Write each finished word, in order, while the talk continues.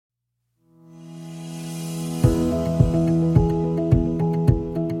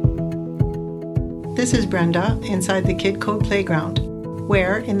This is Brenda inside the Kid Code Playground,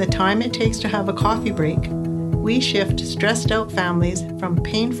 where in the time it takes to have a coffee break, we shift stressed out families from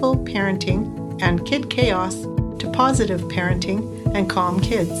painful parenting and kid chaos to positive parenting and calm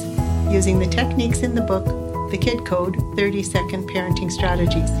kids, using the techniques in the book, The Kid Code 30-Second Parenting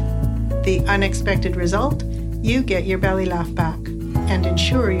Strategies. The unexpected result? You get your belly laugh back and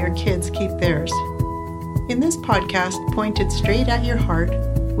ensure your kids keep theirs. In this podcast, pointed straight at your heart,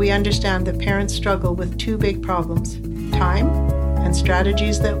 we understand that parents struggle with two big problems: time and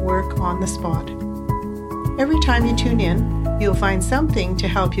strategies that work on the spot. Every time you tune in, you'll find something to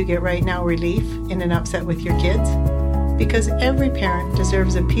help you get right now relief in an upset with your kids, because every parent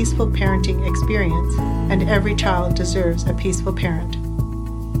deserves a peaceful parenting experience, and every child deserves a peaceful parent.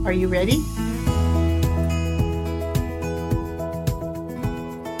 Are you ready?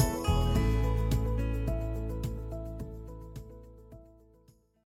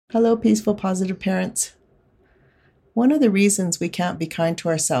 Hello, peaceful, positive parents. One of the reasons we can't be kind to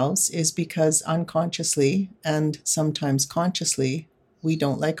ourselves is because unconsciously and sometimes consciously, we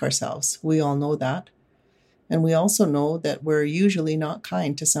don't like ourselves. We all know that. And we also know that we're usually not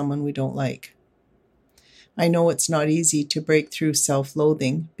kind to someone we don't like. I know it's not easy to break through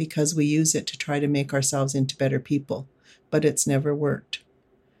self-loathing because we use it to try to make ourselves into better people, but it's never worked.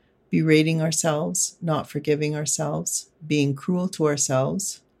 Berating ourselves, not forgiving ourselves, being cruel to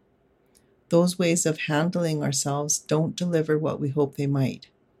ourselves, those ways of handling ourselves don't deliver what we hope they might.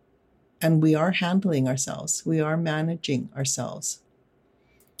 And we are handling ourselves. We are managing ourselves.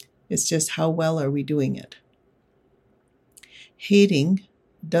 It's just how well are we doing it? Hating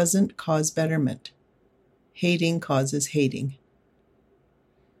doesn't cause betterment. Hating causes hating.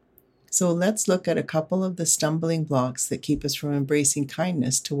 So let's look at a couple of the stumbling blocks that keep us from embracing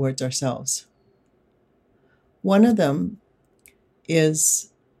kindness towards ourselves. One of them is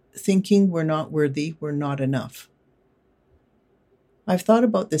thinking we're not worthy, we're not enough. I've thought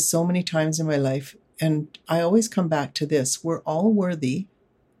about this so many times in my life, and I always come back to this. We're all worthy,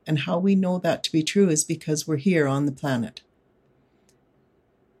 and how we know that to be true is because we're here on the planet.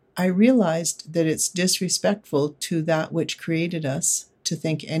 I realized that it's disrespectful to that which created us to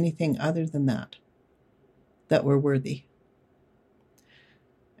think anything other than that we're worthy.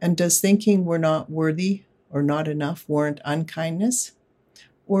 And does thinking we're not worthy or not enough warrant unkindness?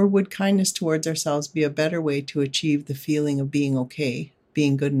 Or would kindness towards ourselves be a better way to achieve the feeling of being okay,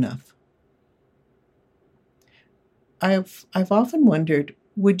 being good enough? I've often wondered,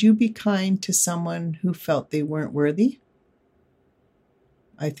 would you be kind to someone who felt they weren't worthy?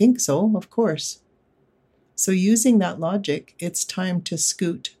 I think so, of course. So using that logic, it's time to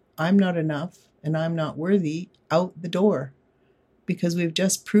scoot "I'm not enough" and "I'm not worthy" out the door, because we've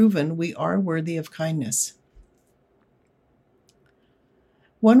just proven we are worthy of kindness.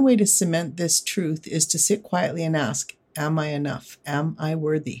 One way to cement this truth is to sit quietly and ask, am I enough? Am I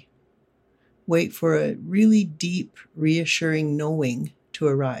worthy? Wait for a really deep, reassuring knowing to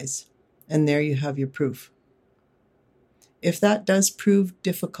arise, and there you have your proof. If that does prove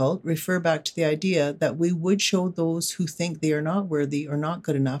difficult, refer back to the idea that we would show those who think they are not worthy or not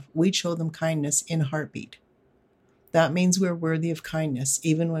good enough, we'd show them kindness in a heartbeat. That means we're worthy of kindness,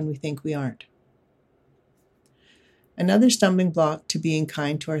 even when we think we aren't. Another stumbling block to being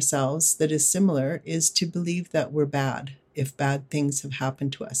kind to ourselves that is similar is to believe that we're bad if bad things have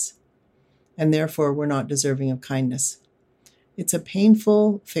happened to us, and therefore we're not deserving of kindness. It's a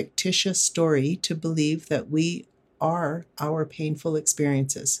painful, fictitious story to believe that we are our painful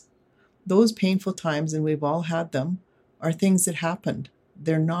experiences. Those painful times, and we've all had them, are things that happened.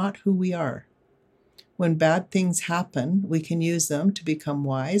 They're not who we are. When bad things happen, we can use them to become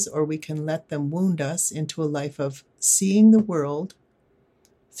wise, or we can let them wound us into a life of seeing the world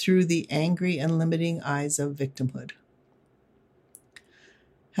through the angry and limiting eyes of victimhood.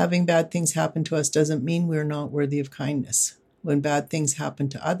 Having bad things happen to us doesn't mean we're not worthy of kindness. When bad things happen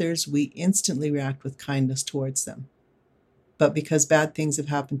to others, we instantly react with kindness towards them. But because bad things have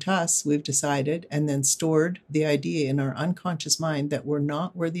happened to us, we've decided and then stored the idea in our unconscious mind that we're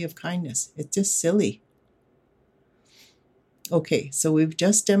not worthy of kindness. It's just silly. Okay, so we've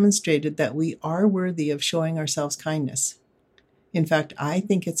just demonstrated that we are worthy of showing ourselves kindness. In fact, I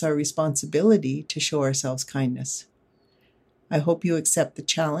think it's our responsibility to show ourselves kindness. I hope you accept the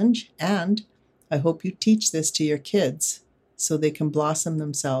challenge, and I hope you teach this to your kids so they can blossom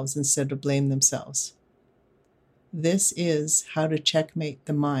themselves instead of blame themselves. This is how to checkmate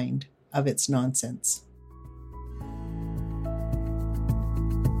the mind of its nonsense.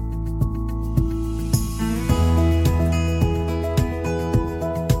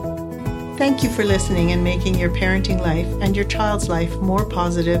 Thank you for listening and making your parenting life and your child's life more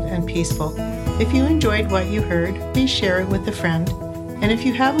positive and peaceful. If you enjoyed what you heard, please share it with a friend. And if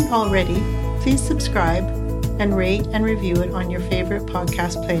you haven't already, please subscribe and rate and review it on your favorite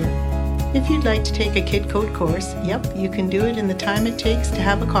podcast player. If you'd like to take a Kid Code course, you can do it in the time it takes to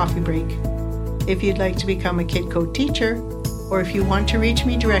have a coffee break. If you'd like to become a Kid Code teacher, or if you want to reach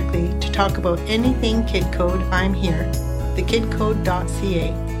me directly to talk about anything Kid Code, I'm here,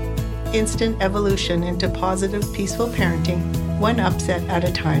 thekidcode.ca. Instant evolution into positive, peaceful parenting, one upset at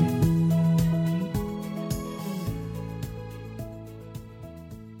a time.